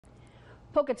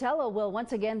Pocatello will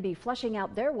once again be flushing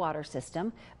out their water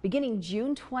system. Beginning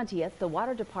June 20th, the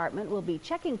water department will be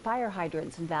checking fire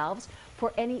hydrants and valves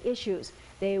for any issues.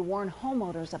 They warn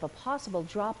homeowners of a possible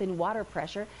drop in water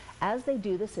pressure as they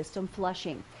do the system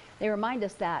flushing. They remind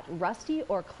us that rusty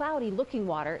or cloudy looking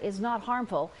water is not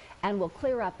harmful and will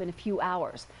clear up in a few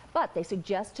hours. But they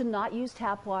suggest to not use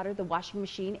tap water, the washing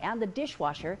machine and the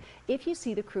dishwasher if you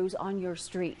see the crews on your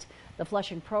street. The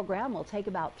flushing program will take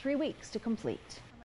about 3 weeks to complete.